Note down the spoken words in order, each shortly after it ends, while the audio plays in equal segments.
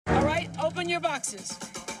Open your boxes.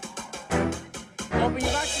 Open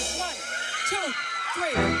your boxes. 1, 2, 3.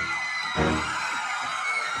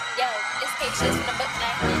 Yo, it's Patience from the book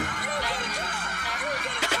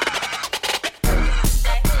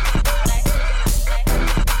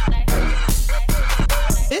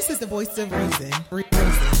This is the voice of reason.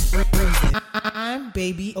 I'm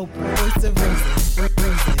Baby Oprah. Voice of reason.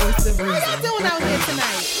 Voice of reason. How y'all doing out here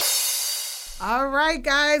tonight? All right,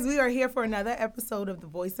 guys, we are here for another episode of the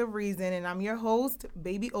Voice of Reason, and I'm your host,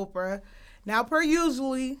 Baby Oprah. Now, per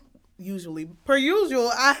usual,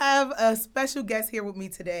 I have a special guest here with me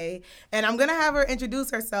today, and I'm gonna have her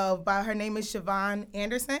introduce herself. Her name is Shayvonne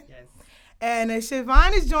Anderson. Yes. And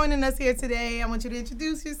Shayvonne is joining us here today. I want you to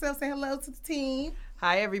introduce yourself. Say hello to the team.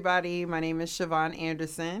 Hi, everybody. My name is Shayvonne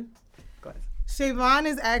Anderson. Go ahead. Shayvonne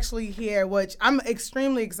is actually here, which I'm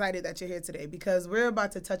extremely excited that you're here today because we're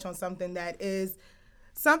about to touch on something that is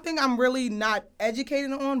something I'm really not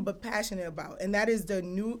educated on but passionate about, and that is the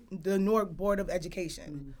Newark Board of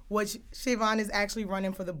Education, which Shayvonne is actually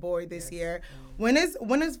running for the board this year. When is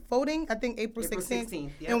voting? I think April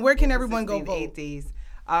 16th. Yep. And where can April everyone 16th, go vote? 8 days.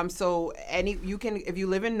 So you can, if you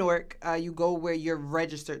live in Newark, you go where you're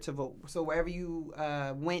registered to vote. So wherever you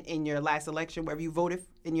went in your last election, wherever you voted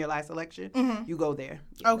in your last election, you go there.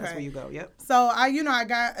 Yeah, Okay. That's where you go. Yep. So I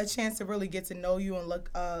got a chance to really get to know you and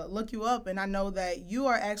look you up, and I know that you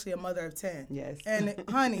are actually a mother of 10. Yes. And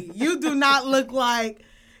honey, you do not look like,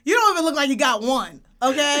 you don't even look like you got one.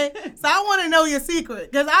 Okay. So I want to know your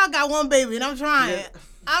secret because I got one baby and I'm trying. Yeah.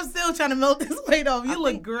 I'm still trying to melt this weight off. You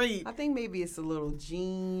look great. I think maybe it's a little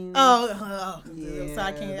genes. Oh, Yeah. so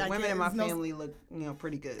I can't. The women in my family look,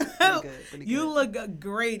 pretty good. Pretty You good. look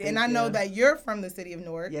great, and Thank I know you. that you're from the city of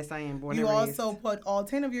Newark. Yes, I am. Born You and raised. also put all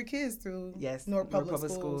 10 of your kids through Newark Public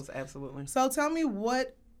Schools. Absolutely. So tell me why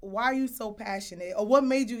are you so passionate, or what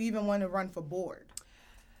made you even want to run for board?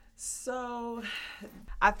 So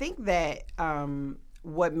I think that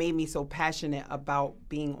what made me so passionate about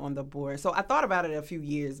being on the board. So I thought about it a few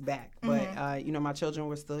years back, but my children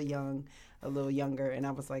were still young, a little younger, and I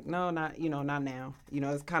was like, no, not now.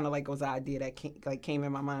 It's kind of like it was an idea that came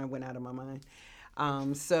in my mind, went out of my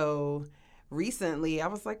mind. So recently I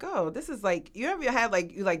was like, oh, this is like, you ever had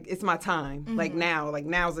like it's my time. Like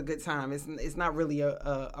now's a good time. It's not really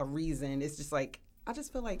a reason. It's just like, I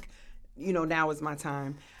just feel like, now is my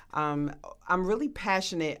time. I'm really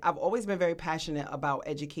passionate. I've always been very passionate about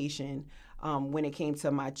education when it came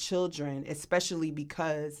to my children, especially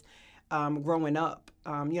because growing up,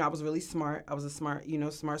 I was really smart. I was a smart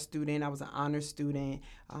student. I was an honor student,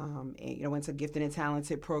 and went to gifted and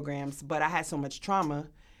talented programs. But I had so much trauma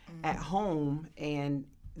at home, and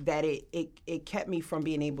that it kept me from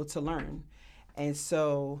being able to learn. And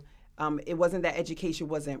so it wasn't that education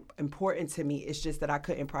wasn't important to me. It's just that I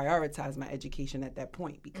couldn't prioritize my education at that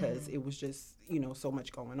point because it was just, so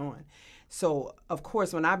much going on. So, of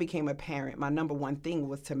course, when I became a parent, my number one thing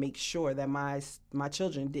was to make sure that my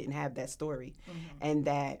children didn't have that story and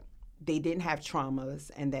that they didn't have traumas,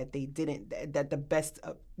 and that they didn't, that the best,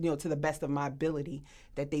 to the best of my ability,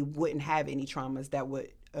 that they wouldn't have any traumas that would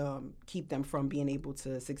keep them from being able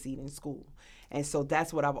to succeed in school. And so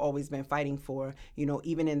that's what I've always been fighting for,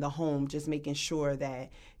 even in the home, just making sure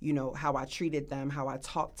that, how I treated them, how I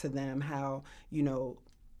talked to them, how,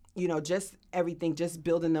 just everything, just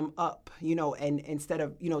building them up, and instead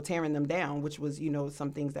of, tearing them down, which was,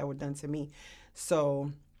 some things that were done to me.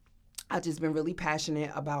 So I've just been really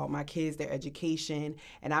passionate about my kids, their education.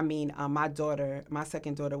 And I mean, my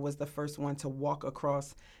second daughter was the first one to walk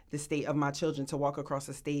across the state of my children, to walk across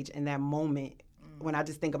the stage in that moment. When I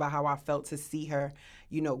just think about how I felt to see her,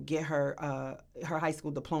 get her high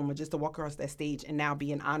school diploma, just to walk across that stage and now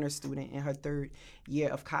be an honor student in her third year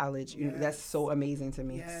of college. That's so amazing to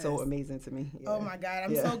me. Yes. So amazing to me. Yeah. Oh my God.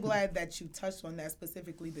 I'm so glad that you touched on that,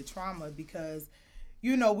 specifically the trauma, because,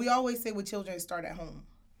 we always say with children start at home.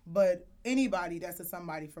 But anybody that's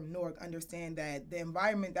somebody from Newark understand that the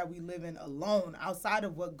environment that we live in alone, outside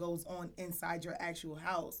of what goes on inside your actual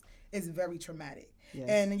house, is very traumatic. Yes.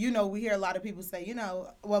 And, we hear a lot of people say,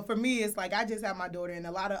 well, for me, it's like I just had my daughter, and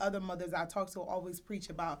a lot of other mothers I talk to always preach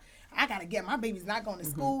about, I got to get, my baby's not going to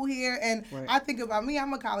school here. And right. I think about me,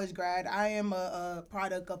 I'm a college grad. I am a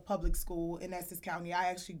product of public school in Essex County. I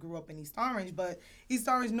actually grew up in East Orange, but East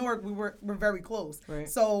Orange, Newark, we're very close. Right.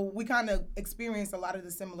 So we kind of experienced a lot of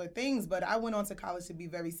the similar things, but I went on to college to be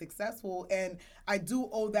very successful, and I do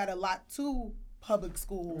owe that a lot to public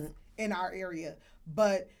schools in our area.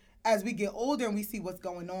 But as we get older and we see what's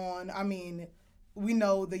going on, I mean, we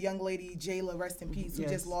know the young lady, Jayla, rest in peace, who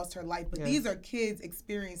just lost her life. But these are kids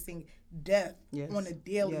experiencing death Yes. on a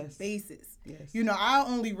daily Yes. basis. Yes. You know,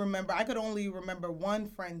 I could only remember one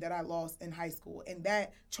friend that I lost in high school, and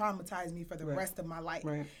that traumatized me for the rest of my life.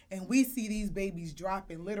 Right. And we see these babies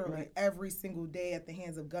dropping literally Right. every single day at the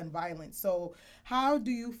hands of gun violence. So how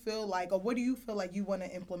do you feel like, or what do you feel like you want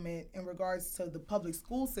to implement in regards to the public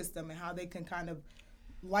school system and how they can kind of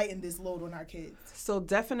lighten this load on our kids? So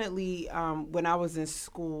definitely, when I was in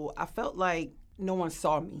school, I felt like no one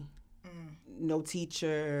saw me. No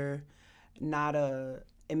teacher, not a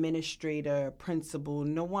administrator, principal.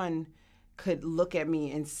 No one could look at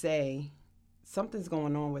me and say, something's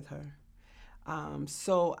going on with her.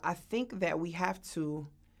 So I think that we have to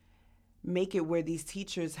make it where these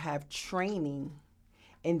teachers have training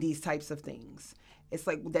in these types of things. It's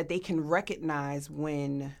like that they can recognize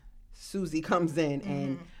when Susie comes in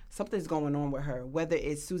and something's going on with her, whether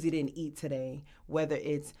it's Susie didn't eat today, whether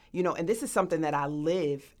it's, and this is something that I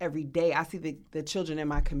live every day. I see the children in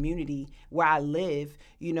my community where I live,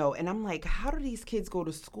 and I'm like, how do these kids go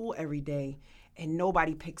to school every day and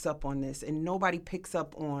nobody picks up on this and nobody picks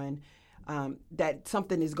up on that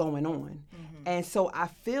something is going on? And so I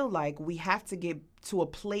feel like we have to get to a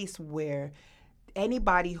place where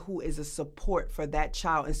anybody who is a support for that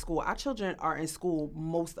child in school, our children are in school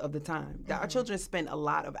most of the time. Our children spend a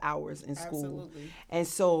lot of hours in school. Absolutely. And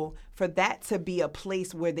so for that to be a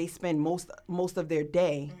place where they spend most of their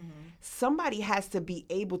day, somebody has to be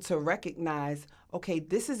able to recognize, okay,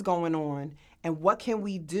 this is going on, and what can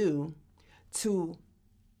we do to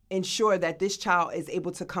ensure that this child is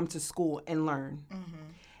able to come to school and learn?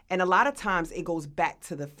 And a lot of times it goes back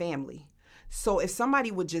to the family. So if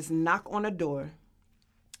somebody would just knock on a door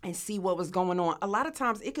and see what was going on, a lot of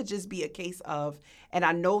times it could just be a case of, and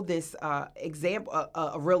I know this example,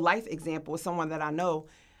 a real life example of someone that I know,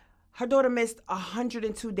 her daughter missed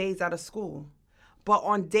 102 days out of school. But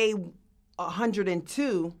on day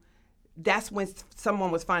 102, that's when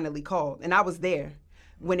someone was finally called. And I was there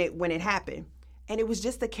when it happened. And it was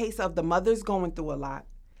just a case of the mother's going through a lot.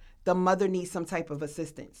 The mother needs some type of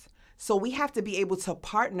assistance. So we have to be able to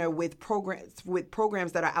partner with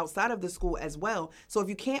programs that are outside of the school as well. So if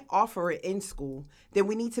you can't offer it in school, then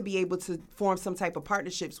we need to be able to form some type of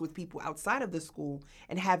partnerships with people outside of the school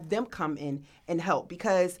and have them come in and help.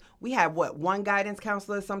 Because we have, one guidance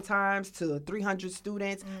counselor sometimes to 300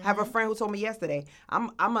 students. I have a friend who told me yesterday, I'm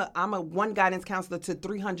a one guidance counselor to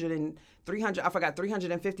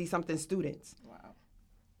 350 something students.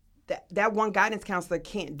 That one guidance counselor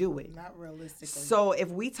can't do it. Not realistically. So if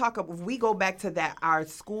we go back to that, our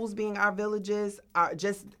schools being our villages,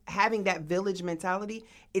 just having that village mentality,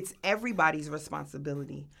 it's everybody's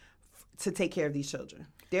responsibility to take care of these children.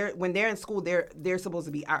 When they're in school, they're supposed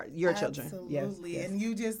to be your children. Absolutely. Yes. And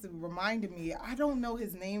you just reminded me, I don't know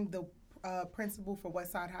his name, the principal for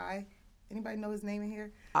Westside High. Anybody know his name in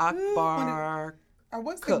here? Akbar. I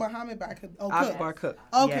want to say Cook. Muhammad back. Akbar Cook.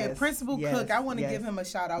 Okay, Yes, Principal yes, Cook. I want to yes, give him a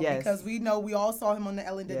shout out yes. because we all saw him on the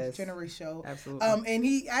Ellen Yes. DeGeneres show. Absolutely. And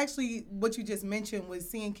he actually, what you just mentioned was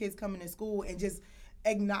seeing kids coming to school and just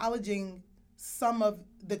acknowledging some of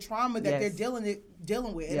the trauma that Yes. they're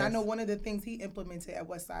dealing with. And I Yes. know one of the things he implemented at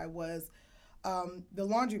Westside was the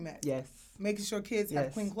laundromat. Yes. Making sure kids have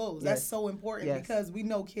Yes. clean clothes. Yes. That's so important Yes. because we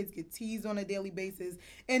know kids get teased on a daily basis.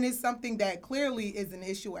 And it's something that clearly is an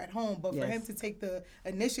issue at home. But for Yes. him to take the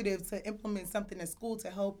initiative to implement something at school to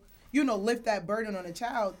help, lift that burden on a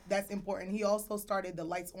child, that's important. He also started the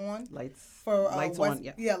Lights On. Lights On.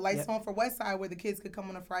 Yeah. Lights On for Westside, where the kids could come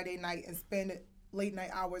on a Friday night and spend late night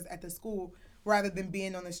hours at the school rather than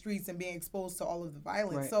being on the streets and being exposed to all of the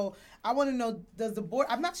violence. Right. So I want to know, does the board,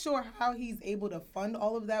 I'm not sure how he's able to fund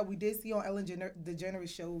all of that. We did see on Ellen DeGeneres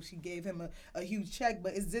show, she gave him a huge check,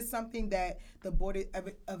 but is this something that the Board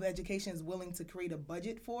of Education is willing to create a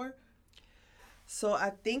budget for? So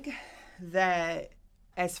I think that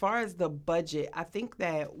as far as the budget, I think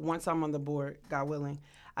that once I'm on the board, God willing,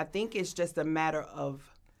 I think it's just a matter of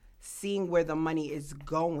seeing where the money is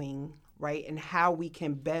going, right, and how we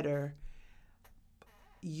can better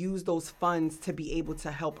use those funds to be able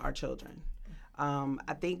to help our children.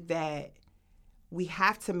 I think that we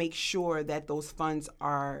have to make sure that those funds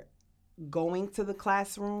are going to the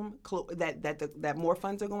classroom, that more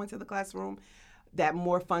funds are going to the classroom, that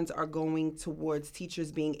more funds are going towards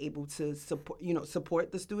teachers being able to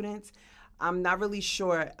support the students. I'm not really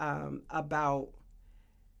sure about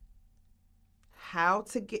how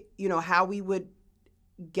to get, how we would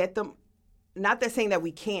get them. Not that saying that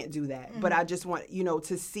we can't do that, but I just want,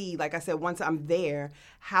 to see, like I said, once I'm there,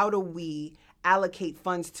 how do we allocate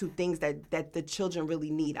funds to things that the children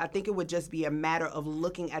really need. I think it would just be a matter of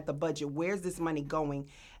looking at the budget. Where's this money going?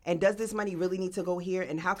 And does this money really need to go here?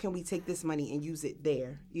 And how can we take this money and use it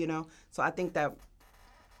there? So I think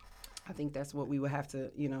that's what we would have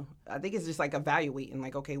to, I think it's just like evaluating,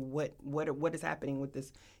 like, okay, what is happening with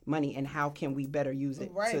this money and how can we better use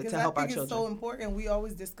it to help our children? I think it's so important. We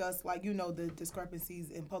always discuss, like, the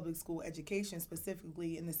discrepancies in public school education,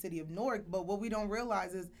 specifically in the city of Newark. But what we don't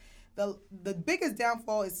realize is the biggest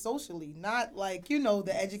downfall is socially, not like,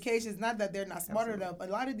 the education. It's not that they're not smart enough. A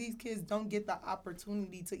lot of these kids don't get the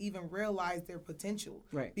opportunity to even realize their potential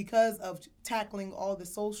because of tackling all the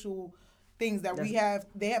social things that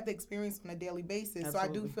they have to experience on a daily basis. Absolutely. So I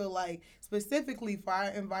do feel like specifically for our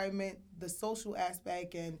environment, the social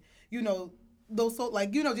aspect and, those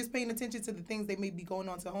just paying attention to the things they may be going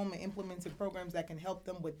on to home and implementing programs that can help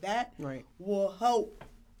them with that will help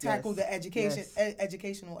tackle the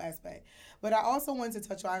educational aspect. But I also wanted to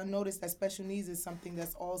touch on, I noticed that special needs is something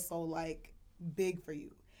that's also like big for you.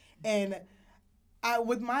 And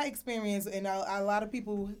with my experience, and a lot of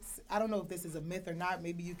people, I don't know if this is a myth or not,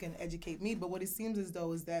 maybe you can educate me, but what it seems as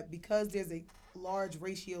though is that because there's a large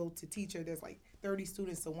ratio to teacher, there's like 30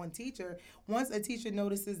 students to one teacher, once a teacher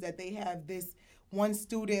notices that they have this one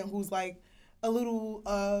student who's like a little,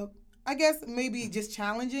 I guess maybe just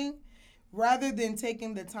challenging, rather than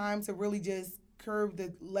taking the time to really just curb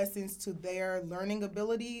the lessons to their learning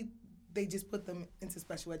ability, they just put them into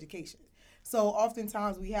special education. So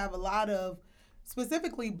oftentimes we have a lot of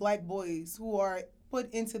specifically Black boys who are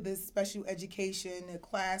put into this special education, a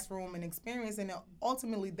classroom, and experience, and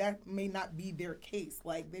ultimately that may not be their case.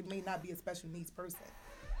 Like, they may not be a special needs person.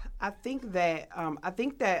 I think that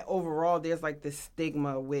overall there's like this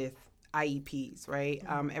stigma with IEPs, right?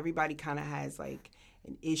 Mm-hmm. Everybody kind of has like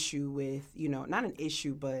an issue with, not an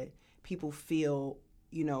issue, but people feel,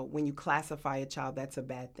 when you classify a child, that's a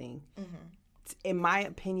bad thing. Mm-hmm. In my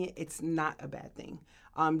opinion, it's not a bad thing.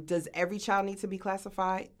 Does every child need to be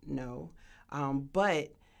classified? No.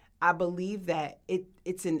 But I believe that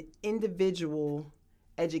it's an individual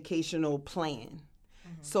educational plan.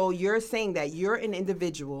 Mm-hmm. So you're saying that you're an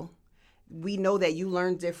individual. We know that you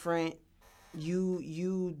learn different.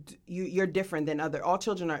 You're different than all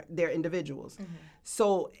children they're individuals. Mm-hmm.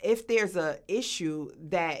 So if there's a issue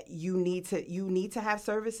that you need to have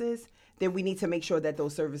services, then we need to make sure that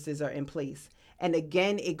those services are in place. And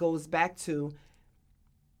again, it goes back to,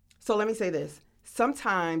 so let me say this.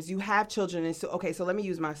 Sometimes you have children, and so let me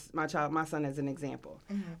use my son as an example.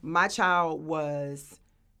 Mm-hmm. My child was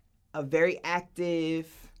a very active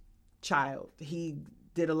child. He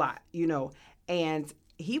did a lot, and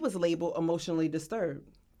he was labeled emotionally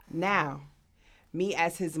disturbed. Now, me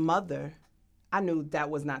as his mother, I knew that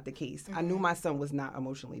was not the case. Mm-hmm. I knew my son was not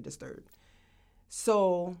emotionally disturbed.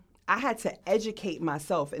 So I had to educate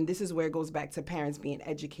myself, and this is where it goes back to parents being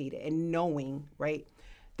educated and knowing, right,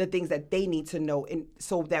 the things that they need to know, and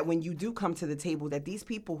so that when you do come to the table, that these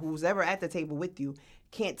people who's ever at the table with you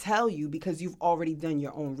can't tell you because you've already done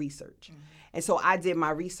your own research. Mm-hmm. And so I did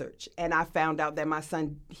my research, and I found out that my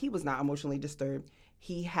son, he was not emotionally disturbed.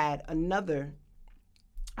 He had another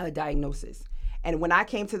diagnosis. And when I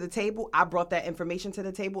came to the table, I brought that information to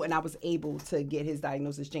the table, and I was able to get his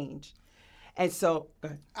diagnosis changed. And so,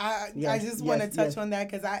 I just want to touch on that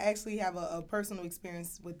because I actually have a personal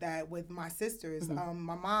experience with that with my sisters. Mm-hmm.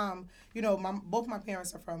 My mom, both my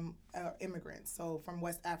parents are from immigrants, so from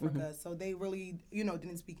West Africa. Mm-hmm. So they really,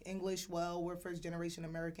 didn't speak English well. We're first generation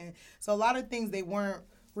American. So a lot of things they weren't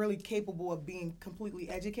really capable of being completely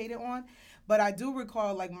educated on. But I do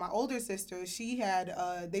recall, like, my older sister, she had,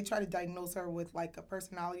 they tried to diagnose her with, like, a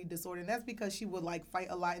personality disorder. And that's because she would, like, fight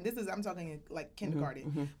a lot. And I'm talking, like, kindergarten.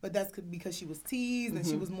 Mm-hmm. But that's because she was teased and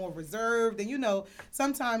she was more reserved. And,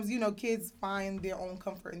 sometimes, kids find their own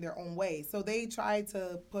comfort in their own way. So they tried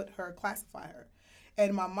to classify her.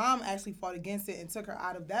 And my mom actually fought against it and took her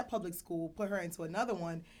out of that public school, put her into another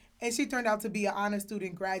one. And she turned out to be an honor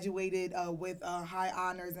student, graduated with high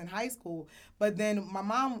honors in high school. But then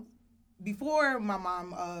before my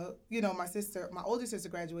mom, my older sister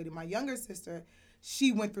graduated, my younger sister,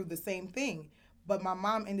 she went through the same thing. But my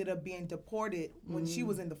mom ended up being deported when she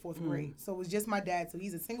was in the fourth grade. So it was just my dad. So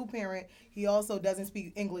he's a single parent. He also doesn't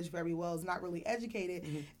speak English very well, is not really educated.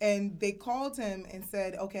 Mm-hmm. And they called him and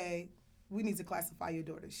said, okay, we need to classify your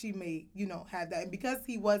daughter. She may, have that. And because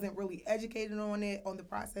he wasn't really educated on the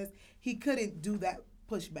process, he couldn't do that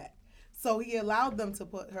pushback. So he allowed them to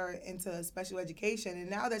put her into special education. And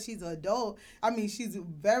now that she's an adult, she's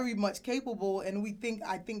very much capable. And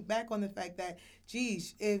I think back on the fact that,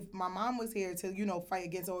 geez, if my mom was here to, fight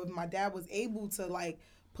against, or if my dad was able to, like,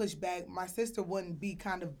 push back, my sister wouldn't be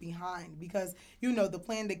kind of behind because, you know, the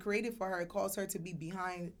plan they created for her caused her to be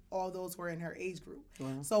behind all those who are in her age group.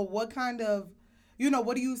 Wow. So what kind of, you know,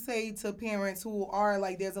 what do you say to parents who are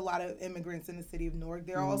like, there's a lot of immigrants in the city of Newark.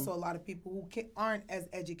 There are also a lot of people who aren't as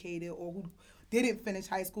educated or who didn't finish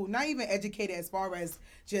high school, not even educated as far as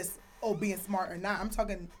just, being smart or not. I'm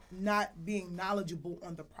talking not being knowledgeable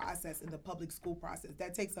on the process in the public school process.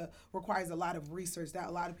 That requires a lot of research that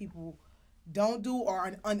a lot of people don't do or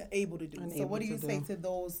are unable to do. So what do you say to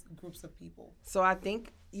those groups of people? So I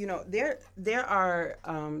think, you know, there are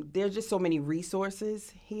just so many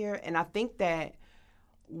resources here, and I think that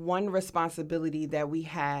one responsibility that we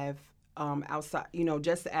have outside, you know,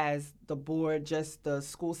 just as the board, just the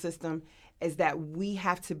school system, is that we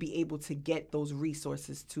have to be able to get those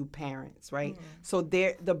resources to parents, right? Mm-hmm. So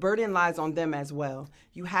the burden lies on them as well.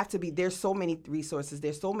 You have to be, there's so many resources,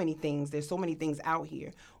 there's so many things out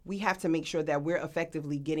here. We have to make sure that we're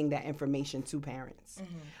effectively getting that information to parents.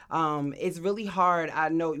 Mm-hmm. It's really hard. I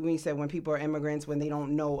know when you said when people are immigrants, when they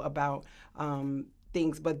don't know about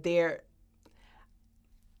things, but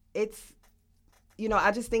it's, you know,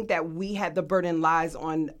 I just think that the burden lies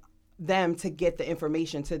on them to get the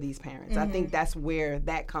information to these parents. Mm-hmm. I think that's where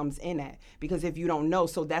that comes in at, because if you don't know,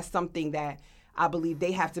 so that's something that I believe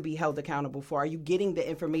they have to be held accountable for. Are you getting the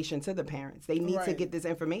information to the parents? They need to get this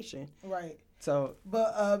information. Right. So,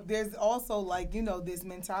 but there's also, like, you know, this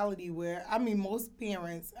mentality where, I mean, most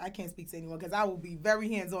parents, I can't speak to anyone because I will be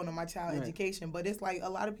very hands-on on my child education, but it's like a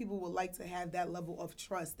lot of people would like to have that level of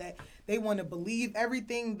trust that they want to believe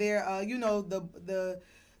everything they're, you know,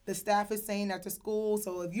 the staff is saying at the school.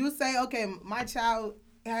 So if you say, okay, my child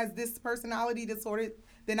has this personality disorder,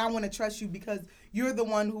 then I want to trust you because you're the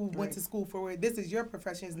one who went to school for it. This is your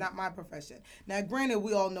profession. It's not my profession. Now, granted,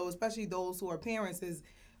 we all know, especially those who are parents, is,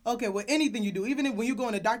 okay, with anything you do, even when you go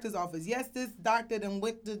in a doctor's office, yes, this doctor then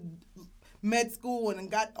went to med school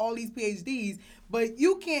and got all these PhDs, but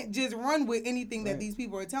you can't just run with anything that these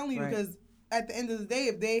people are telling you because at the end of the day,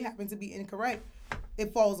 if they happen to be incorrect,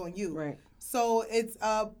 it falls on you. Right. So it's,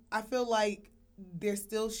 I feel like there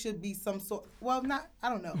still should be some sort, I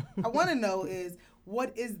don't know. I want to know is,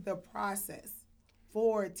 what is the process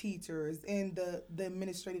for teachers and the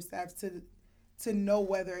administrative staff to know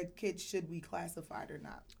whether a kid should be classified or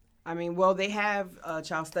not? I mean, well, they have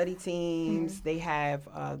child study teams. Mm-hmm. They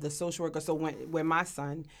have the social worker. So when my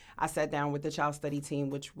son, I sat down with the child study team,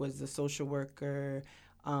 which was the social worker,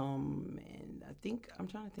 and I'm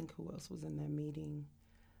trying to think who else was in that meeting.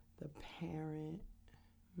 The parent,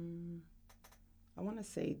 I want to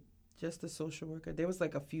say just the social worker. There was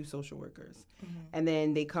like a few social workers. Mm-hmm. And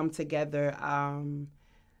then they come together.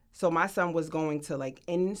 So my son was going to like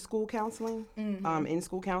in-school counseling,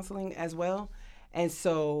 as well. And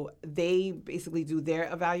so they basically do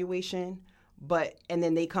their evaluation, and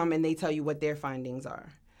then they come and they tell you what their findings are.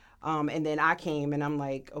 And then I came and I'm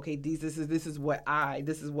like, okay, this is what I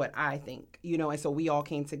think, you know. And so we all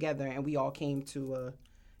came together and we all came to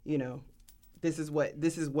you know, this is what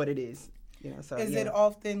it is. You know, so is it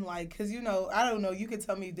often like, because, you know, I don't know, you can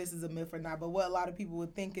tell me if this is a myth or not, but what a lot of people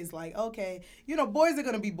would think is like, okay, you know, boys are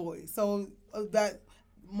going to be boys. So that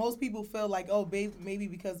most people feel like, maybe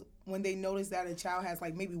because when they notice that a child has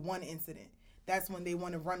like maybe one incident, that's when they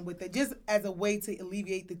want to run with it, just as a way to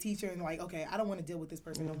alleviate the teacher and like, okay, I don't want to deal with this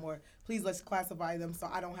person no more. Please, let's classify them so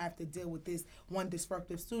I don't have to deal with this one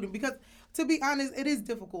disruptive student. Because to be honest, it is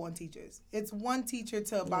difficult on teachers. It's one teacher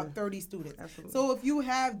to about 30 students. Absolutely. So if you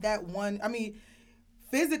have that one, I mean,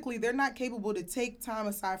 physically, they're not capable to take time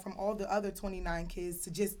aside from all the other 29 kids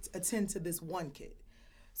to just attend to this one kid.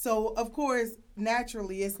 So, of course,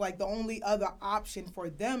 naturally, it's like the only other option for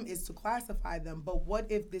them is to classify them. But what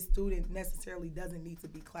if this student necessarily doesn't need to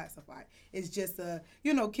be classified? It's just,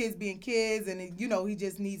 kids being kids, and, he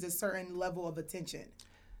just needs a certain level of attention.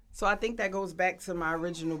 So I think that goes back to my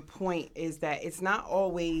original point, is that it's not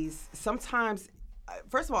always, sometimes,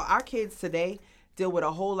 first of all, our kids today deal with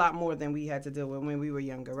a whole lot more than we had to deal with when we were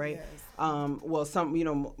younger, right?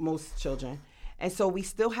 Yes. Most children. And so we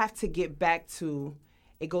still have to get back to,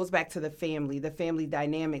 it goes back to the family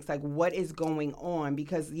dynamics, like what is going on.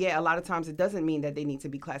 Because, a lot of times it doesn't mean that they need to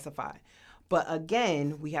be classified. But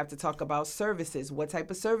again, we have to talk about services. What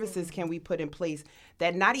type of services can we put in place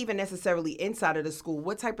that not even necessarily inside of the school?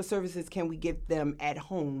 What type of services can we give them at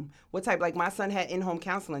home? What type, like my son had in-home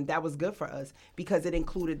counseling. That was good for us because it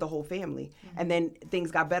included the whole family. Mm-hmm. And then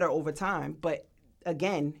things got better over time. But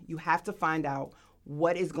again, you have to find out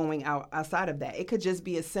what is going outside of that. It could just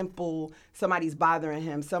be a simple, somebody's bothering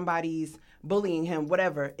him, somebody's bullying him,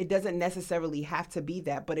 whatever. It doesn't necessarily have to be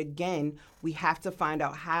that. But again, we have to find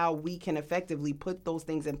out how we can effectively put those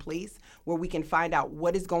things in place where we can find out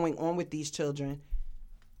what is going on with these children,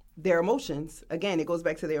 their emotions. Again, it goes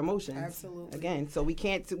back to their emotions. Absolutely. Again, so we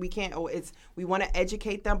want to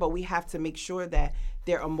educate them, but we have to make sure that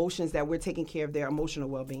their emotions, that we're taking care of their emotional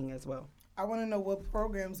well-being as well. I want to know, what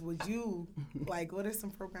programs would you like? What are some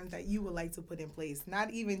programs that you would like to put in place? Not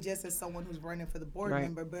even just as someone who's running for the board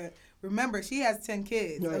member, but remember, she has 10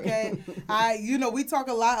 kids. Okay, we talk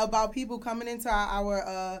a lot about people coming into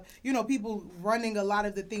our people running a lot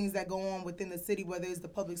of the things that go on within the city, whether it's the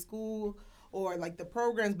public school or like the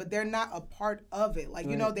programs, but they're not a part of it. Like,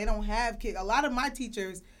 they don't have kids. A lot of my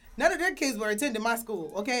teachers, none of their kids were attending my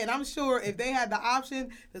school, okay? And I'm sure if they had the option,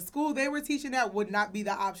 the school they were teaching at would not be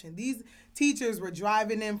the option. These teachers were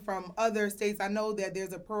driving in from other states. I know that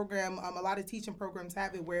there's a program, a lot of teaching programs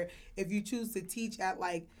have it, where if you choose to teach at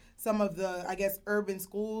like some of the, I guess, urban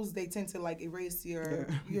schools, they tend to like erase your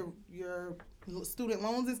student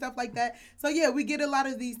loans and stuff like that. So yeah, we get a lot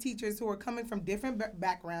of these teachers who are coming from different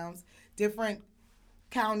backgrounds, different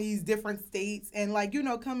counties, different states, and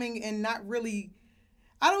coming and not really,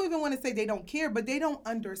 I don't even want to say they don't care, but they don't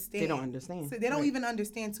understand. They don't understand. So they don't even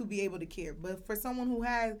understand to be able to care. But for someone who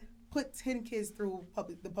has put 10 kids through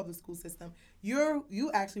the public school system,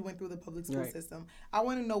 you actually went through the public school system. I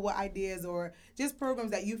want to know what ideas or just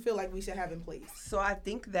programs that you feel like we should have in place. So I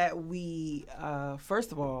think that we,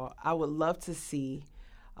 first of all, I would love to see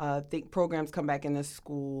programs come back in the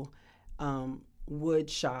school, wood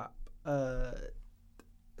shop,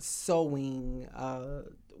 sewing,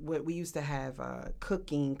 what we used to have,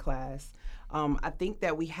 cooking class. I think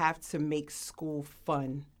that we have to make school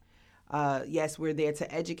fun. Yes, we're there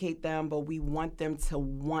to educate them, but we want them to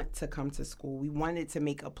want to come to school. We want it to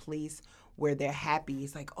make a place where they're happy.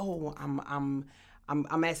 It's like, oh, I'm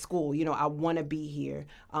at school. I want to be here.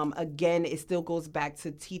 Again, it still goes back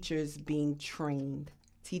to teachers being trained.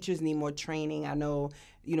 Teachers need more training. I know,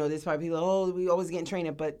 there's probably people, we always getting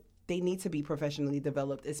trained, but they need to be professionally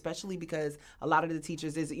developed, especially because a lot of the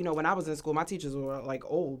teachers when I was in school, my teachers were like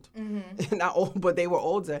old, not old, but they were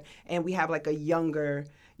older. And we have like a younger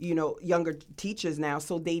teachers now.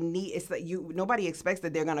 So they need, it's like nobody expects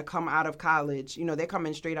that they're going to come out of college. They're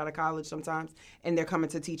coming straight out of college sometimes, and they're coming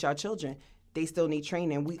to teach our children. They still need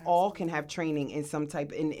training. We all can have training in some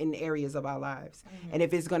type in areas of our lives. And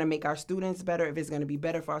if it's going to make our students better, if it's going to be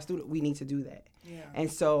better for our students, we need to do that. Yeah. And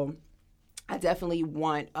so I definitely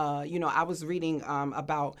want, I was reading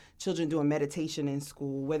about children doing meditation in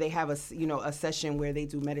school, where they have a session where they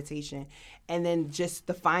do meditation, and then just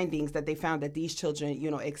the findings that they found that these children,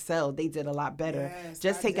 excelled. They did a lot better. Yes,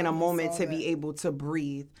 just taking a moment to be able to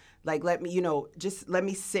breathe. Like, let me, just let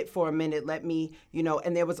me sit for a minute. Let me,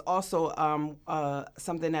 and there was also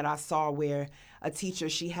something that I saw where a teacher,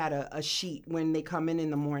 she had a sheet when they come in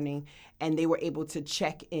the morning, and they were able to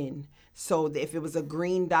check in. So if it was a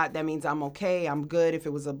green dot, that means I'm okay, I'm good. If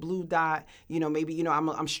it was a blue dot, maybe,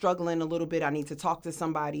 I'm struggling a little bit, I need to talk to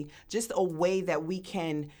somebody. Just a way that we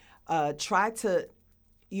can try to,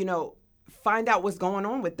 find out what's going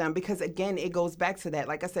on with them, because again, it goes back to that.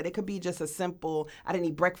 Like I said, it could be just a simple, I didn't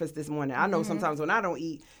eat breakfast this morning. I know sometimes when I don't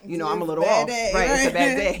eat, I'm a little off. Day, right? It's a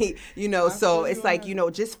bad day. So it's like,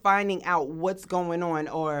 just finding out what's going on,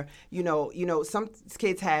 or, some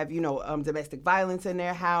kids have, domestic violence in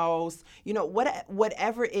their house,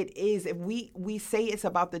 whatever it is. If we say it's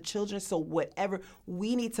about the children, so whatever,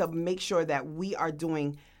 we need to make sure that we are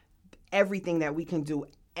doing everything that we can do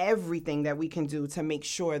to make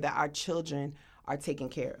sure that our children are taken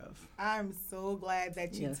care of. I'm so glad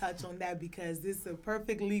that you touched on that, because this is a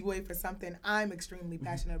perfect leeway for something I'm extremely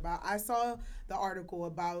passionate about. I saw the article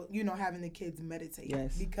about, having the kids meditate.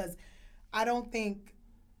 Yes. Because I don't think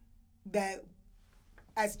that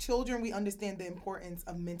as children, we understand the importance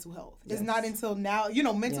of mental health. Yes. It's not until now,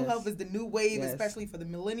 mental health is the new wave, especially for the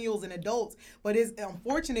millennials and adults. But it's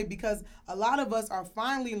unfortunate because a lot of us are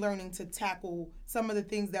finally learning to tackle some of the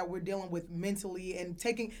things that we're dealing with mentally, and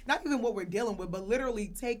taking, not even what we're dealing with, but literally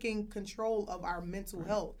taking control of our mental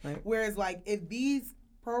health. Right. Whereas, like, if these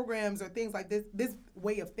programs or things like this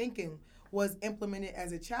way of thinking was implemented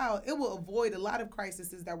as a child, it will avoid a lot of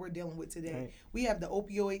crises that we're dealing with today. Right. We have the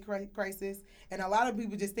opioid crisis, and a lot of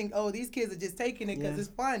people just think, these kids are just taking it because it's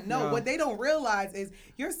fun. No, what they don't realize is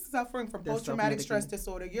you're suffering from post-traumatic stress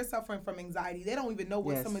disorder. You're suffering from anxiety. They don't even know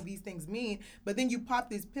what some of these things mean. But then you pop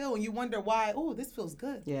this pill and you wonder why, this feels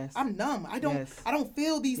good. Yes. I'm numb. I don't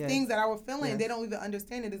feel these things that I was feeling. Yes. They don't even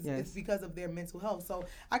understand it. It's because of their mental health. So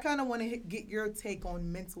I kind of want to get your take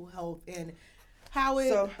on mental health and how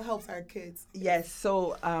it helps our kids. Yes.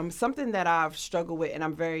 So something that I've struggled with and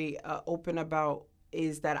I'm very open about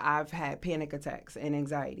is that I've had panic attacks and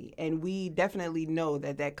anxiety. And we definitely know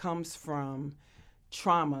that that comes from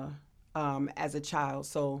trauma as a child.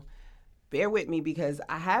 So bear with me because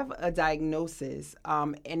I have a diagnosis.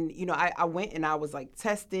 And, you know, I went and I was like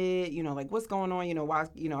tested, you know, like what's going on, you know, why,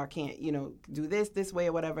 you know, I can't, you know, do this way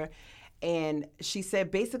or whatever. And she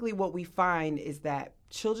said basically what we find is that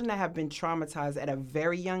children that have been traumatized at a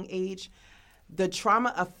very young age, the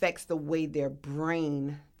trauma affects the way their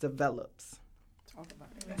brain develops. Talk about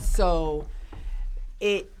it. So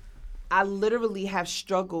I literally have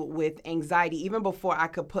struggled with anxiety even before I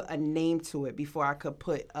could put a name to it, before I could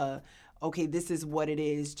put okay, this is what it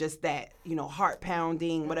is, just that, you know, heart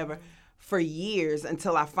pounding, whatever, for years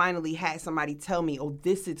until I finally had somebody tell me, oh,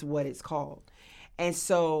 this is what it's called. And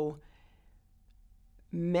so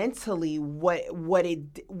mentally what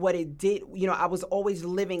it did, you know, I was always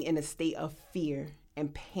living in a state of fear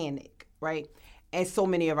and panic, right? And so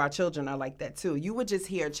many of our children are like that too. You would just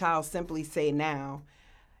hear a child simply say now,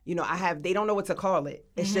 you know, they don't know what to call it.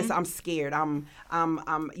 It's just, I'm scared. I'm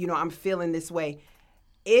you know, I'm feeling this way.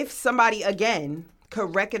 If somebody, again,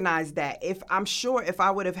 could recognize that, I'm sure if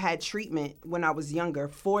I would have had treatment when I was younger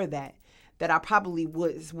for that I probably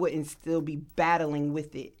wouldn't still be battling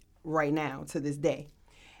with it right now to this day.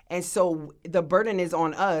 And so the burden is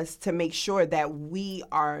on us to make sure that we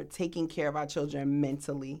are taking care of our children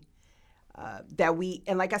mentally.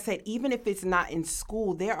 And like I said, even if it's not in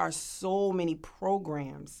school, there are so many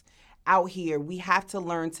programs out here. We have to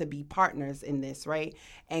learn to be partners in this, right?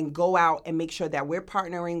 And go out and make sure that we're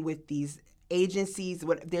partnering with these agencies.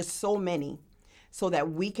 There's so many, so that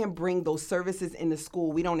we can bring those services in the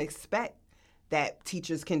school. We don't expect that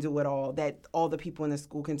teachers can do it all, that all the people in the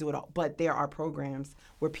school can do it all. But there are programs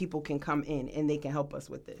where people can come in and they can help us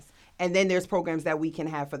with this. And then there's programs that we can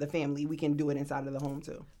have for the family. We can do it inside of the home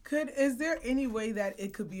too. Is there any way that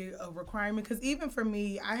it could be a requirement? Because even for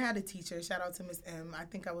me, I had a teacher, shout out to Miss M. I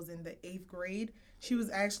think I was in the 8th grade. She was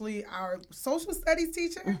actually our social studies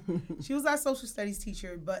teacher. She was our social studies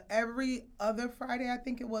teacher. But every other Friday, I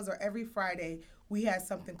think it was, or every Friday, we had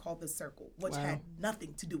something called the circle, which had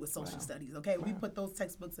nothing to do with social studies, okay? We put those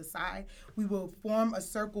textbooks aside. We will form a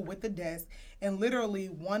circle with the desk, and literally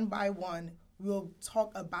one by one, we'll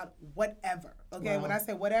talk about whatever, okay? When I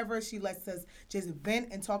say whatever, she lets us just vent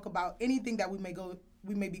and talk about anything that we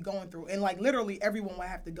may be going through. And like literally everyone would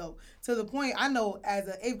have to go. To the point, I know as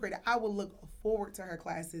an 8th grader, I would look forward to her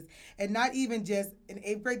classes. And not even just in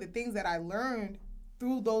 8th grade, the things that I learned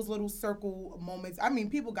through those little circle moments. I mean,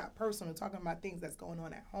 people got personal talking about things that's going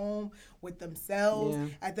on at home with themselves. Yeah.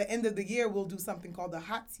 At the end of the year, we'll do something called the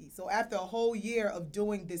hot seat. So after a whole year of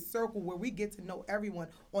doing this circle where we get to know everyone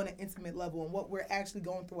on an intimate level and what we're actually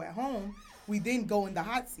going through at home, we then go in the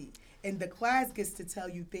hot seat. And the class gets to tell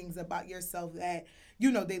you things about yourself that, you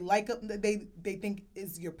know, they think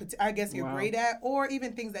is your great at, or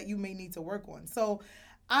even things that you may need to work on. So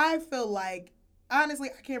I feel like, honestly,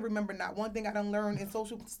 I can't remember not one thing I done learned in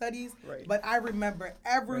social studies, but I remember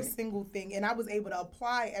every single thing, and I was able to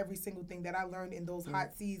apply every single thing that I learned in those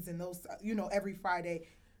hot seats and those, you know, every Friday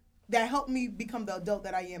that helped me become the adult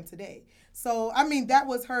that I am today. So, I mean, that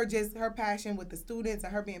was her passion with the students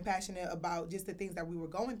and her being passionate about just the things that we were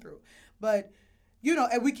going through. But, you know,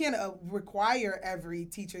 and we can't require every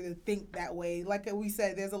teacher to think that way. Like we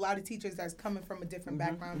said, there's a lot of teachers that's coming from a different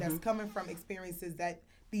background, that's coming from experiences that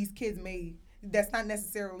these kids that's not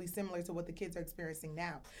necessarily similar to what the kids are experiencing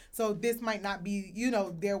now. So this might not be, you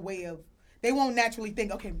know, their way of, they won't naturally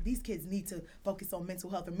think, okay, these kids need to focus on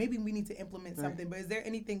mental health, or maybe we need to implement something. But is there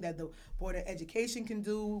anything that the Board of Education can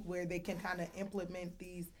do where they can kind of implement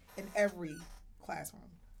these in every classroom?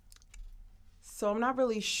 So I'm not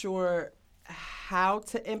really sure how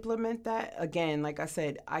to implement that. Again, like I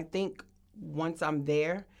said, I think once I'm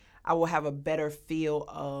there, I will have a better feel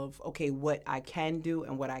of, okay, what I can do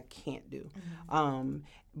and what I can't do.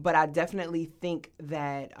 But I definitely think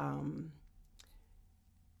that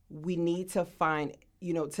we need to find,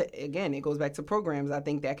 you know, again, it goes back to programs. I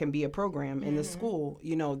think that can be a program in the school,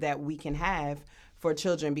 you know, that we can have for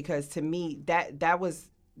children, because to me, that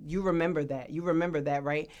was, you remember that,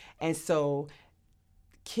 right? And so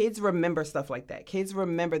kids remember stuff like that. Kids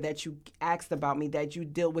remember that you asked about me, that you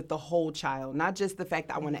deal with the whole child, not just the fact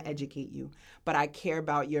that I want to educate you, but I care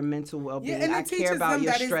about your mental well-being. Yeah, and I care about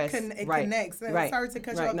your stress. It right. connects. Right. Sorry to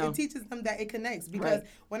cut you off. No. It teaches them that it connects because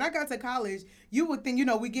when I got to college, you would think,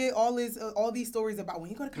 we get all these stories about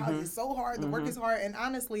when you go to college, it's so hard, the work is hard, and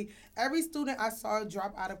honestly, every student I saw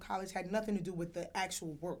drop out of college had nothing to do with the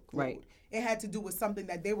actual workload. Right. It had to do with something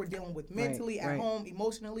that they were dealing with mentally, at home,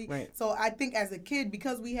 emotionally. Right. So I think as a kid,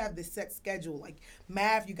 because we have this set schedule, like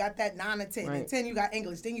math, you got that 9 to 10, and 10 you got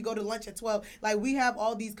English, then you go to lunch at 12. Like we have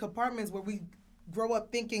all these compartments where we grow up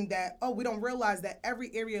thinking that, we don't realize that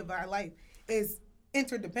every area of our life is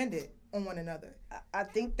interdependent on one another. I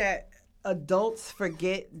think that adults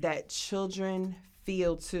forget that children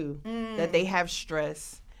feel too, that they have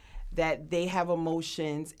stress, that they have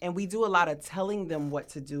emotions, and we do a lot of telling them what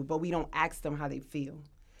to do, but we don't ask them how they feel.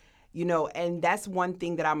 And that's one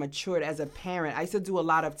thing that I matured as a parent. I used to do a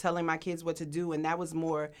lot of telling my kids what to do, and that was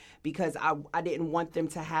more because I didn't want them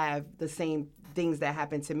to have the same things that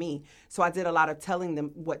happened to me. So I did a lot of telling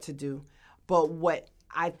them what to do. But what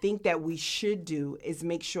I think that we should do is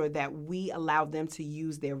make sure that we allow them to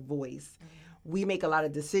use their voice. We make a lot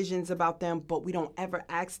of decisions about them, but we don't ever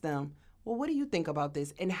ask them, well, what do you think about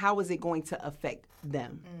this? And how is it going to affect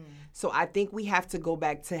them? So I think we have to go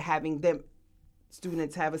back to having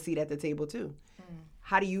students have a seat at the table too.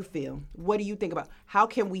 How do you feel? What do you think about? How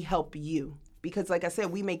can we help you? Because like I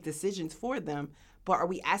said, we make decisions for them, but are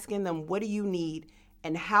we asking them, what do you need?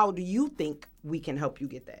 And how do you think we can help you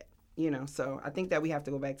get that? So I think that we have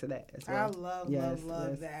to go back to that as well. I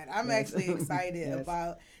love that. I'm actually excited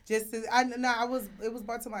about it was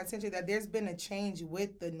brought to my attention that there's been a change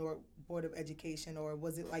with the Newark Board of Education, or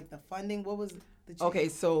was it like the funding? What was the change? Okay,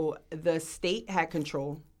 so the state had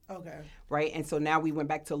control. Okay. Right, and so now we went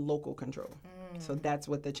back to local control. So that's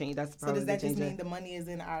what the change. That's probably so does that the change. Just mean the money is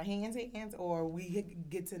in our hands, or we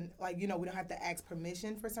get to we don't have to ask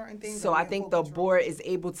permission for certain things? So I think the board is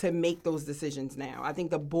able to make those decisions now. I think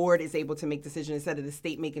the board is able to make decisions instead of the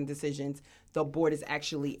state making decisions. The board is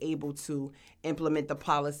actually able to implement the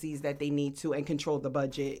policies that they need to and control the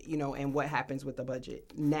budget. And what happens with the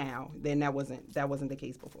budget now. Then that wasn't the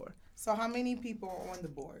case before. So how many people are on the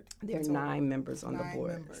board? There are 9 members on the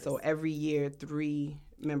board. Members. So every year, 3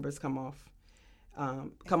 members come off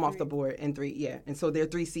the board, and 3, and so there are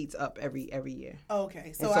 3 seats up every year.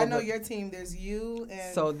 Okay, so I know your team. There's you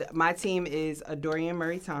and so my team is Dorian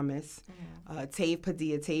Murray Thomas, Tave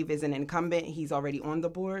Padilla. Tave is an incumbent. He's already on the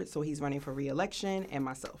board, so he's running for re-election, and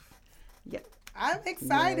myself. Yeah. I'm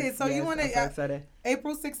excited. Yes, so you want I'm so excited.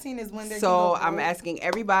 April 16 is when they're So I'm asking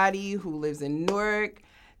everybody who lives in Newark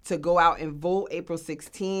to go out and vote April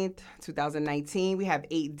 16th, 2019. We have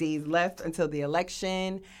 8 days left until the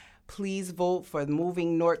election. Please vote for the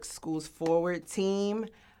Moving Newark Schools Forward team.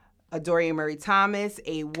 Dorian Murray Thomas,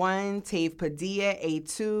 A1, Tave Padilla,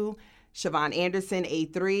 A2, Shayvonne Anderson,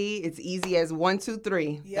 A3. It's easy as 1, 2,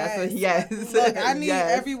 3. Yes. Yes. Look, I need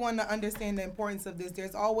everyone to understand the importance of this.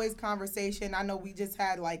 There's always conversation. I know we just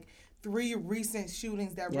had 3 recent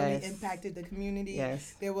shootings that really impacted the community.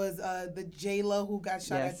 Yes. There was the Jayla who got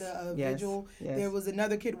shot at the vigil. Yes. There was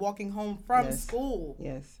another kid walking home from school.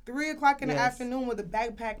 Yes. 3 o'clock in the afternoon with a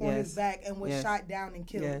backpack on his back and was shot down and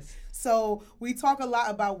killed. Yes. So we talk a lot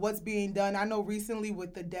about what's being done. I know recently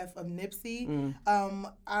with the death of Nipsey,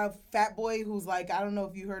 our Fat Boy, who's I don't know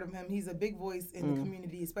if you heard of him. He's a big voice in the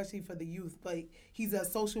community, especially for the youth, but he's a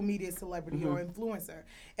social media celebrity or influencer.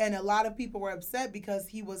 And a lot of people were upset because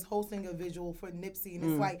he was hosting a vigil for Nipsey.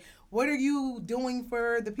 And it's what are you doing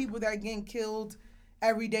for the people that are getting killed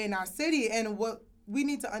every day in our city? And what we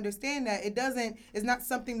need to understand that it's not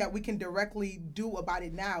something that we can directly do about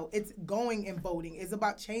it now. It's going and voting. It's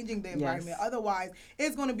about changing the environment. Otherwise,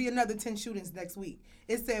 it's going to be another 10 shootings next week.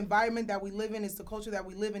 It's the environment that we live in. It's the culture that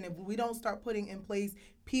we live in. If we don't start putting in place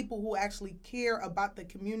people who actually care about the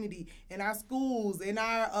community in our schools, in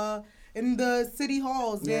our in the city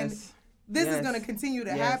halls, then this is going to continue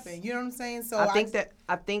to happen. You know what I'm saying? So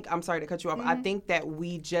I think I'm sorry to cut you off. I think that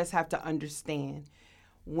we just have to understand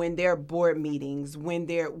when there are board meetings,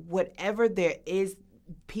 whatever there is,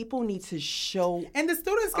 people need to show and the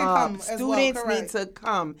students can come as well. Students need to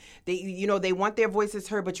come. They want their voices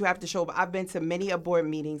heard, but you have to show up. I've been to many board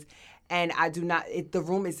meetings, and I do not. The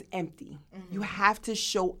room is empty. You have to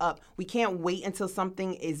show up. We can't wait until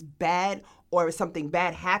something is bad or something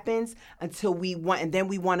bad happens until we want, and then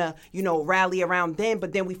we want to, rally around then,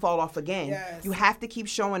 but then we fall off again. Yes. You have to keep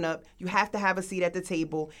showing up. You have to have a seat at the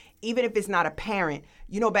table, even if it's not a parent.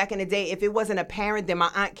 Back in the day, if it wasn't a parent, then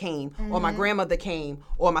my aunt came, or my grandmother came,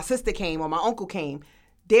 or my sister came, or my uncle came.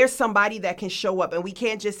 there's somebody that can show up, and we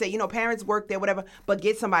can't just say, parents work there, whatever, but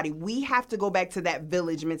get somebody. We have to go back to that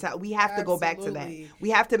village mentality. We have to go back to that.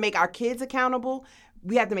 We have to make our kids accountable.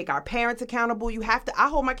 We have to make our parents accountable. I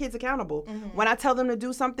hold my kids accountable. When I tell them to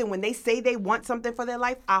do something, when they say they want something for their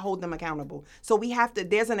life, I hold them accountable. So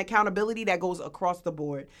there's an accountability that goes across the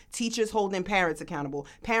board. Teachers holding parents accountable.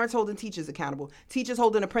 Parents holding teachers accountable. Teachers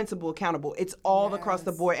holding a principal accountable. It's all across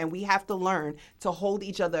the board, and we have to learn to hold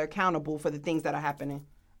each other accountable for the things that are happening.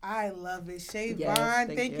 I love it. Shayvonne, Yes,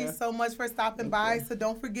 thank you so much for stopping by. So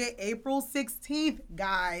don't forget, April 16th,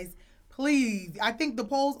 guys. Please. I think the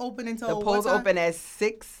polls open until The polls open at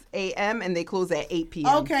 6 a.m. and they close at 8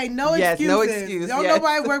 p.m. Okay, no yes, excuses. No excuse. Don't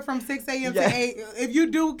nobody work from 6 a.m. to 8. If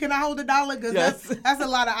you do, can I hold $1? Because that's a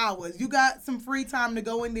lot of hours. You got some free time to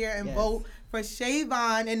go in there and vote for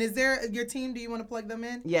Shayvonne. And is there your team? Do you want to plug them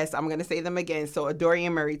in? Yes, I'm going to say them again. So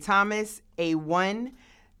Adorian Murray Thomas, A1.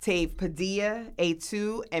 Tave Padilla,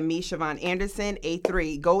 A2, and me, Shayvonne Anderson,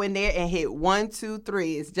 A3. Go in there and hit 1, 2,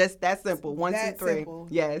 3. It's just that simple. 1, 2, 3. Simple.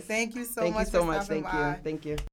 Yes. Thank you so much for stopping by. Thank you.